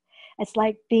together. It's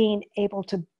like being able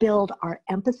to build our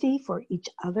empathy for each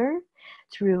other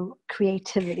through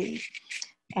creativity.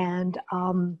 And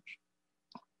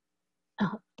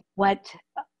what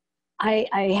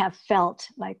I have felt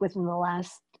like within the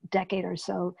last decade or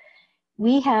so,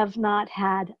 we have not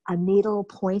had a needle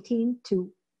pointing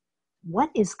to what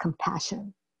is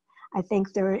compassion. I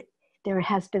think there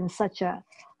has been such a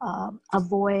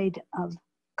void of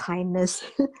kindness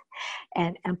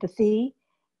and empathy.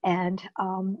 And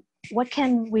what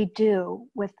can we do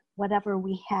with whatever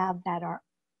we have that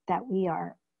we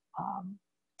are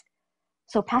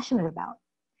so passionate about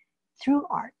through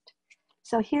art?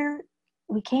 So here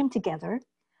we came together,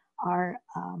 our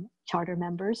charter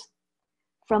members,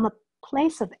 from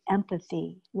place of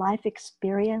empathy, life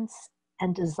experience,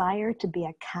 and desire to be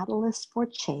a catalyst for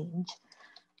change,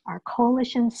 our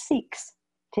coalition seeks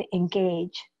to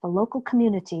engage the local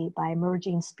community by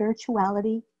merging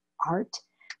spirituality, art,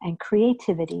 and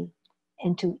creativity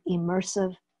into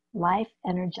immersive,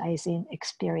 life-energizing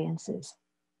experiences.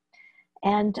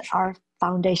 And our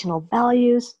foundational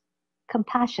values: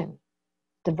 compassion,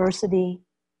 diversity,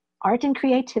 art and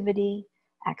creativity,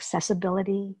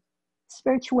 accessibility,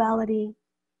 spirituality,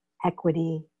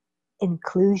 equity,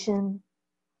 inclusion,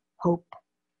 hope,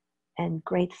 and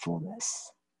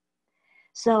gratefulness.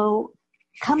 So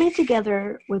coming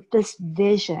together with this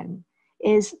vision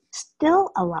is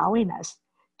still allowing us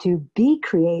to be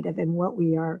creative in what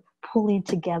we are pulling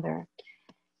together.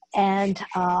 And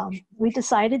we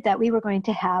decided that we were going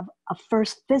to have a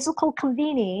first physical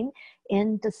convening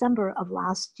in December of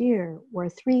last year, where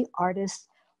 3 artists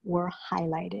were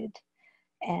highlighted.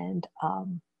 And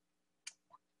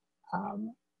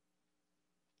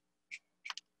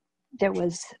there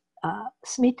was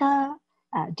Smita,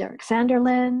 Derek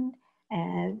Sanderlin,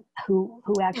 and who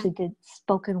actually did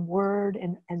spoken word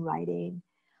and writing.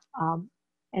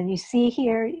 And you see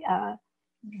here,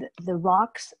 the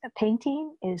rocks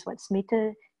painting is what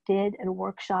Smita did at a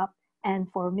workshop.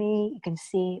 And for me, you can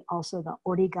see also the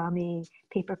origami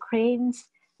paper cranes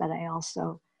that I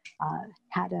also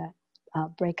had a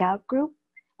breakout group.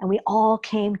 And we all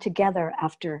came together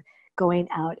after going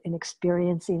out and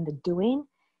experiencing the doing.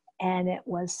 And it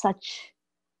was such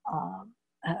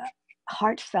a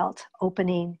heartfelt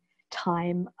opening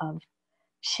time of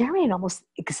sharing almost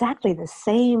exactly the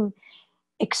same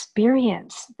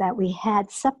experience that we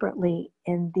had separately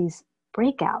in these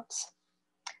breakouts.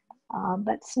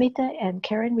 But Smita and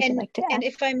Karen, would you like to add? And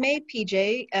if I may,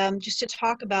 PJ, just to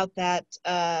talk about that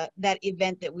that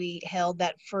event that we held,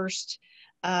 that first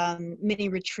mini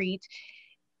retreat,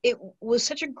 it was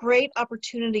such a great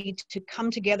opportunity to come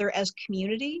together as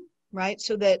community, right?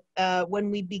 So that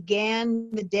when we began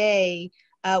the day,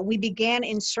 we began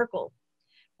in circle,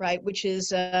 right? Which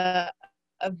is a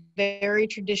very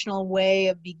traditional way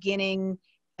of beginning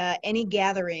any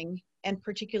gathering, and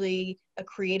particularly a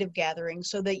creative gathering,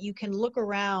 so that you can look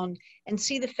around and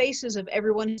see the faces of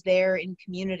everyone who's there in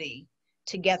community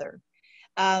together.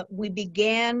 We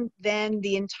began then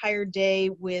the entire day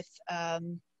with a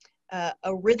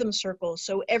rhythm circle.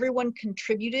 So everyone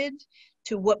contributed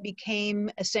to what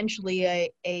became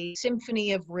essentially a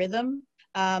symphony of rhythm,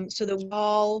 so that we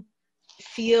all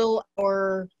feel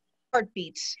our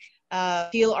heartbeats,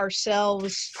 feel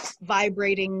ourselves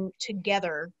vibrating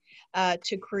together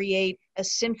to create a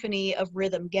symphony of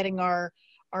rhythm, getting our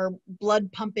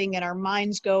blood pumping and our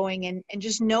minds going, and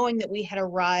just knowing that we had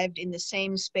arrived in the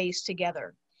same space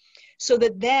together. So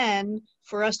that then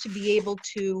for us to be able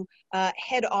to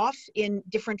head off in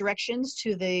different directions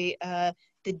to the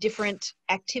different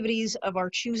activities of our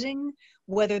choosing,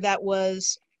 whether that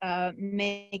was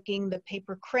making the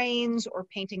paper cranes or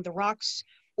painting the rocks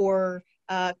or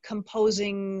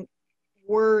composing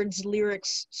words,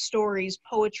 lyrics, stories,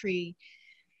 poetry.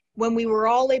 When we were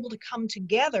all able to come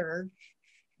together,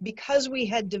 because we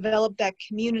had developed that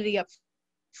community up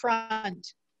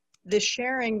front, the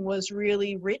sharing was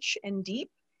really rich and deep,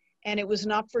 and it was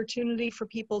an opportunity for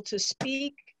people to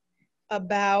speak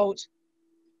about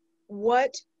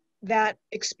what that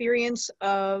experience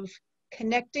of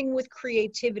connecting with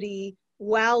creativity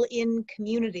while in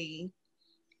community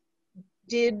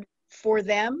did for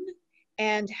them,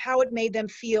 and how it made them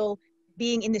feel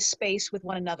being in this space with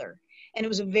one another. And it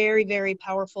was a very, very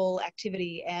powerful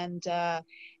activity. And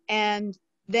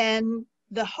then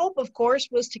the hope, of course,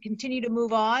 was to continue to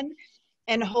move on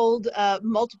and hold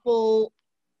multiple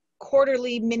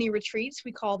quarterly mini retreats,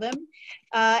 we call them.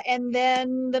 And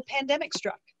then the pandemic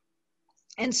struck.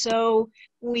 And so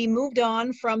we moved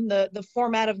on from the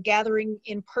format of gathering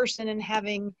in person and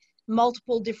having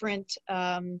multiple different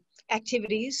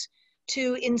activities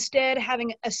to instead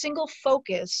having a single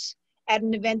focus at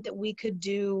an event that we could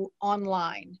do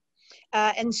online.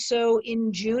 And so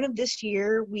in June of this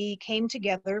year, we came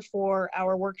together for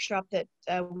our workshop that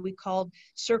we called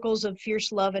Circles of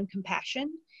Fierce Love and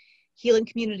Compassion, Healing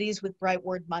Communities with Bright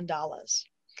Word Mandalas.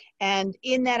 And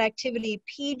in that activity,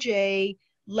 PJ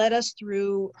led us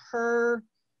through her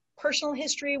personal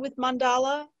history with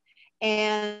mandala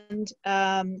and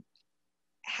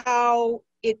how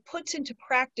it puts into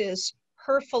practice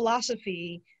her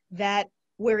philosophy that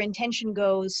where intention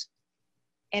goes,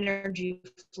 energy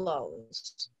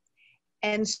flows.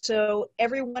 And so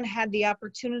everyone had the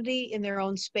opportunity in their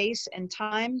own space and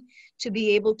time to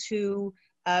be able to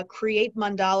create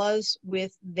mandalas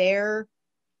with their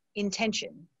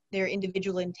intention, their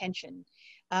individual intention.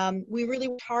 We really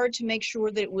worked hard to make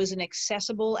sure that it was an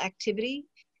accessible activity,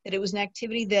 that it was an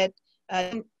activity that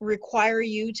didn't require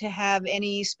you to have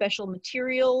any special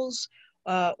materials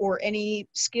or any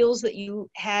skills that you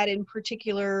had in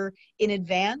particular in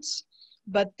advance,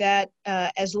 but that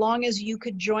as long as you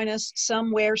could join us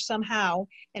somewhere, somehow,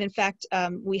 and in fact,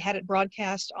 we had it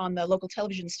broadcast on the local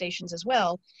television stations as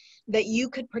well, that you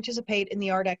could participate in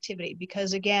the art activity.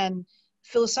 Because again,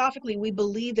 philosophically, we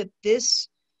believe that this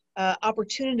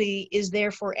opportunity is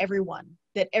there for everyone,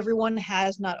 that everyone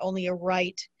has not only a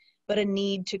right, but a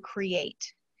need to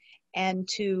create and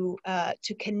to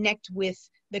connect with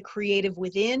the creative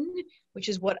within, which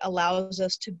is what allows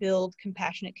us to build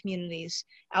compassionate communities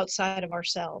outside of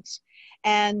ourselves.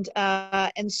 And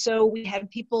so we had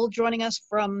people joining us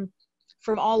from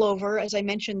all over. As I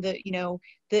mentioned,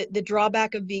 the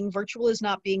drawback of being virtual is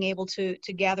not being able to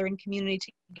gather in community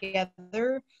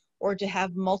together or to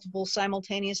have multiple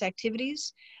simultaneous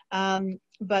activities.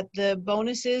 But the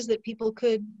bonus is that people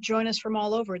could join us from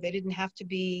all over. They didn't have to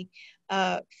be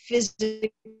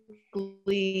physically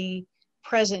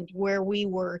present where we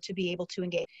were to be able to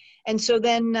engage. And so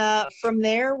then from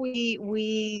there, we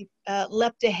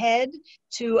leapt ahead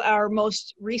to our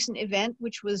most recent event,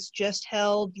 which was just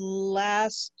held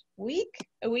last week,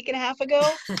 a week and a half ago,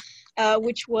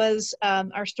 which was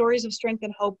our Stories of Strength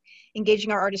and Hope,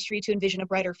 Engaging Our Artistry to Envision a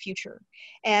Brighter Future.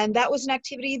 And that was an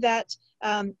activity that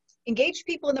engaged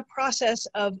people in the process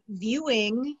of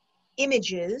viewing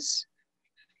images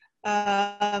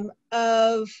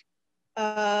of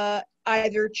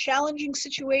either challenging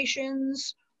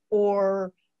situations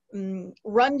or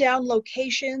rundown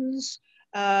locations,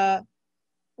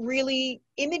 really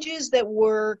images that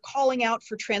were calling out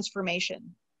for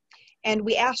transformation. And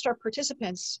we asked our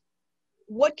participants,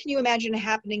 what can you imagine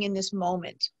happening in this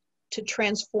moment to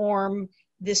transform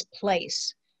this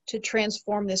place, to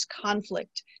transform this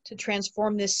conflict, to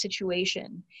transform this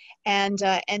situation? And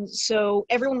so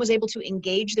everyone was able to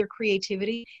engage their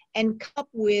creativity and come up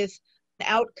with an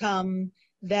outcome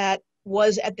that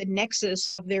was at the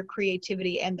nexus of their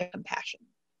creativity and their compassion.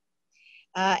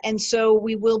 And so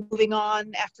we will be moving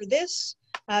on after this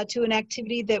to an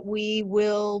activity that we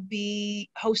will be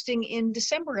hosting in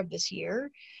December of this year.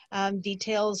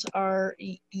 Details are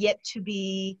yet to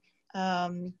be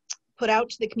put out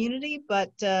to the community,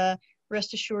 but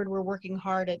rest assured we're working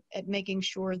hard at making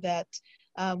sure that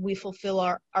we fulfill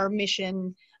our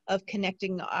mission of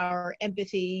connecting our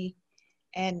empathy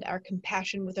and our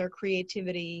compassion with our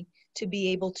creativity to be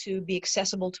able to be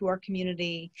accessible to our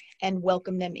community and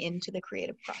welcome them into the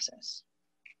creative process.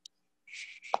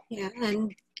 Yeah,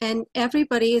 and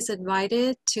everybody is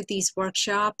invited to these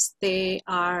workshops. They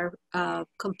are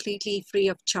completely free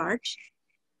of charge.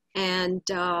 And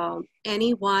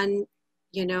anyone,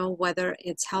 whether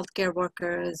it's healthcare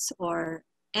workers or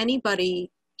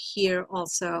anybody here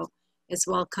also is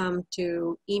welcome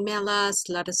to email us,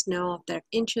 let us know of their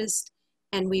interest,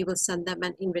 and we will send them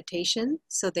an invitation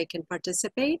so they can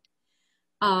participate.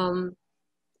 One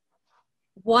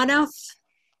of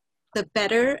the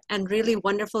better and really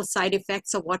wonderful side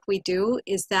effects of what we do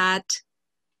is that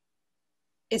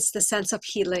it's the sense of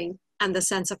healing and the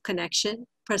sense of connection,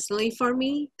 personally for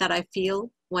me, that I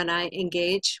feel when I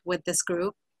engage with this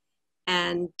group.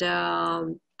 And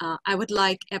I would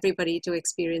like everybody to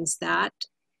experience that.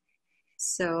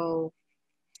 So,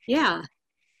 yeah.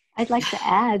 I'd like to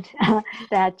add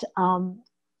that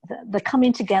the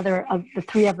coming together of the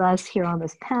three of us here on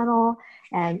this panel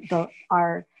and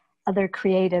our other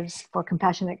creatives for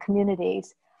compassionate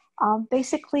communities,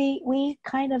 basically we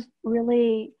kind of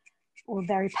really were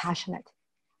very passionate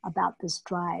about this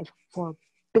drive for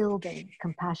building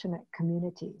compassionate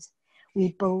communities.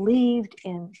 We believed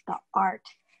in the art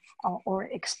or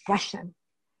expression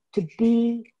to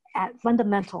be at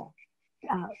fundamental,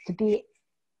 to be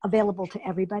available to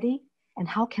everybody, and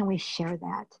how can we share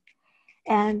that?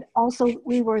 And also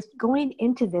we were going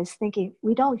into this thinking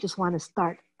we don't just want to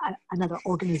start another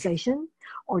organization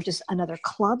or just another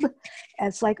club.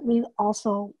 It's like we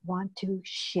also want to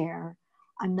share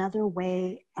another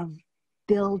way of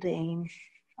building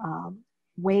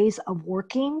ways of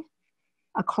working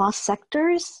across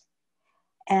sectors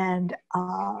and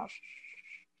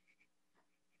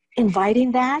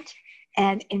inviting that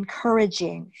and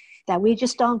encouraging that we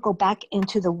just don't go back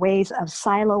into the ways of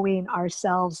siloing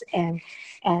ourselves and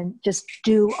just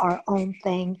do our own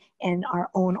thing in our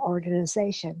own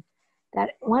organization.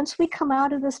 That once we come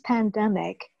out of this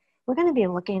pandemic, we're going to be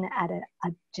looking at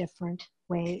a different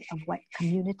way of what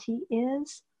community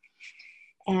is.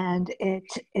 And it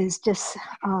is just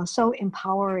so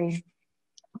empowering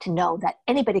to know that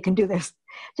anybody can do this,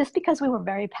 just because we were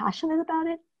very passionate about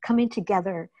it, coming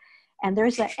together. And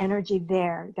there's that energy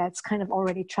there that's kind of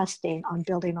already trusting on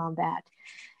building on that.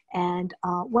 And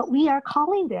what we are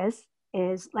calling this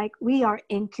is like we are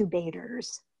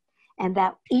incubators, and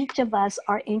that each of us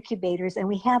are incubators, and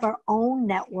we have our own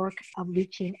network of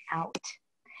reaching out.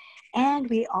 And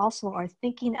we also are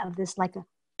thinking of this like a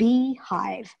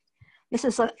beehive. This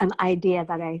is an idea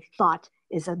that I thought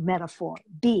is a metaphor.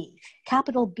 B,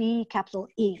 capital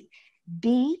E.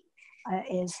 B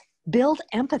is build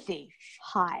empathy,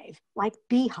 hive, like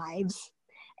beehives.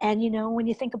 And you know, when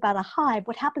you think about a hive,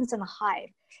 what happens in a hive?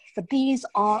 The bees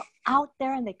are out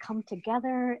there and they come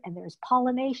together, and there's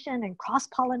pollination and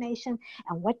cross-pollination.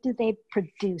 And what do they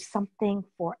produce? Something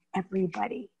for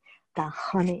everybody, the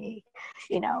honey,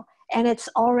 you know. And it's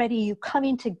already you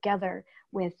coming together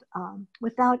with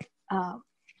without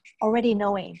already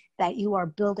knowing that you are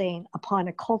building upon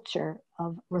a culture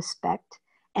of respect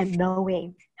and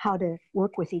knowing how to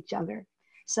work with each other.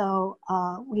 So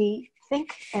we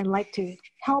think and like to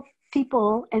help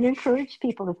people and encourage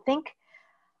people to think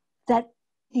that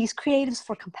these creatives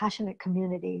for compassionate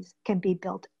communities can be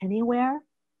built anywhere,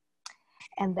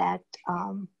 and that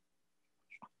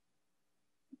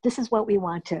this is what we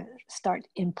want to start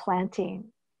implanting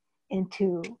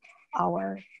into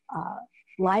our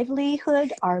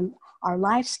livelihood, our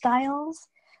lifestyles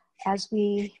as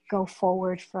we go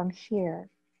forward from here.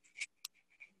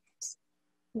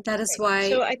 That is why.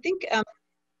 So I think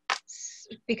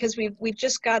because we've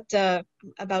just got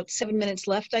about 7 minutes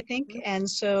left, I think, and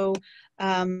so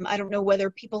I don't know whether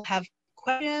people have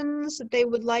questions that they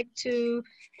would like to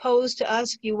pose to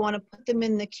us. If you want to put them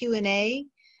in the Q&A,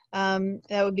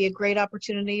 that would be a great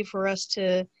opportunity for us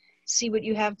to see what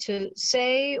you have to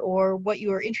say or what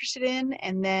you are interested in,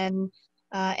 and then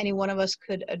any one of us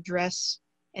could address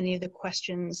any of the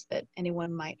questions that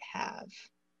anyone might have.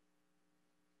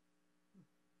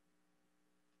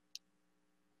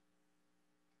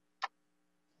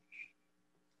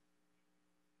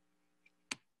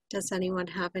 Does anyone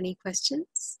have any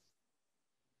questions?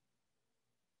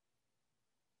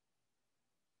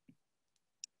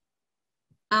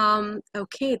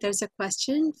 Okay, there's a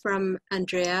question from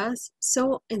Andreas.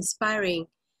 So inspiring.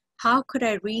 How could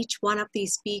I reach one of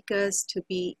these speakers to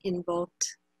be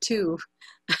invoked too?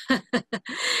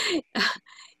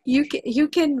 You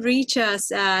can reach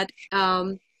us at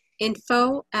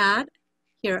info at,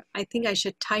 here, I think I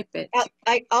should type it.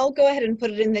 I'll go ahead and put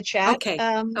it in the chat. Okay,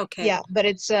 okay. Yeah, but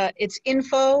it's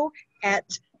info at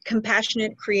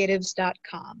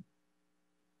compassionatecreatives.com.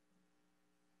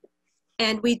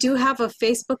 And we do have a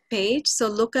Facebook page, so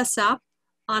look us up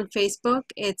on Facebook.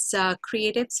 It's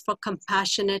Creatives for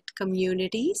Compassionate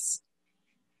Communities.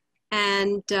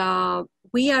 And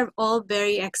we are all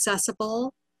very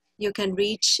accessible. You can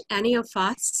reach any of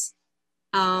us.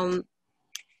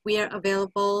 We are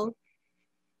available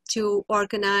to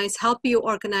organize, help you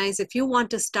organize. If you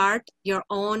want to start your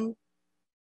own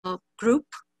group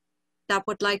that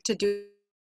would like to do,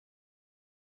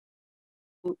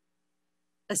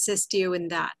 assist you in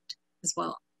that as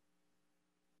well.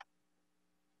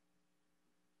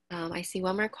 I see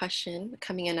one more question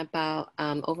coming in about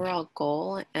overall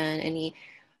goal and any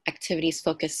activities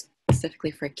focused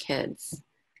specifically for kids.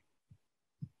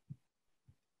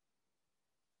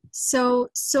 So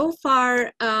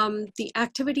far, the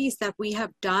activities that we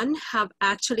have done have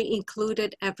actually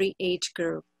included every age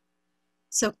group.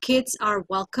 So kids are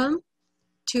welcome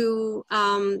to,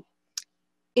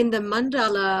 in the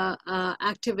mandala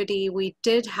activity, we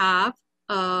did have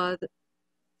a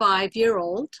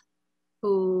 5-year-old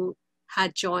who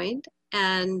had joined.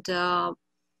 And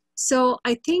so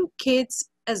I think kids,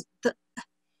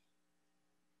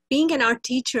 being an art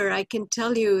teacher, I can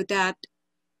tell you that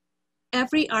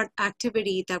every art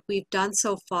activity that we've done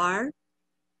so far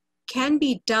can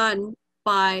be done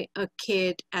by a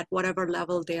kid at whatever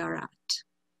level they are at.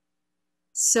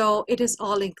 So it is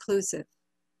all inclusive.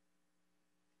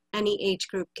 Any age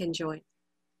group can join.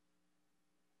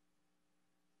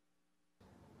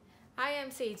 Hi,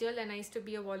 I'm Sejal and I used to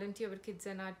be a volunteer with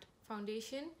Kids&Art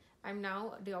Foundation. I'm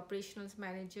now the operations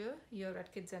manager here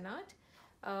at Kids&Art.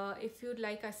 If you'd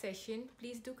like a session,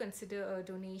 please do consider a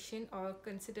donation or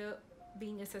consider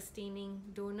being a sustaining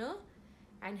donor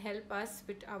and help us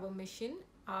with our mission,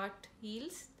 Art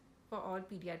Heals for all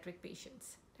pediatric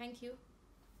patients. Thank you.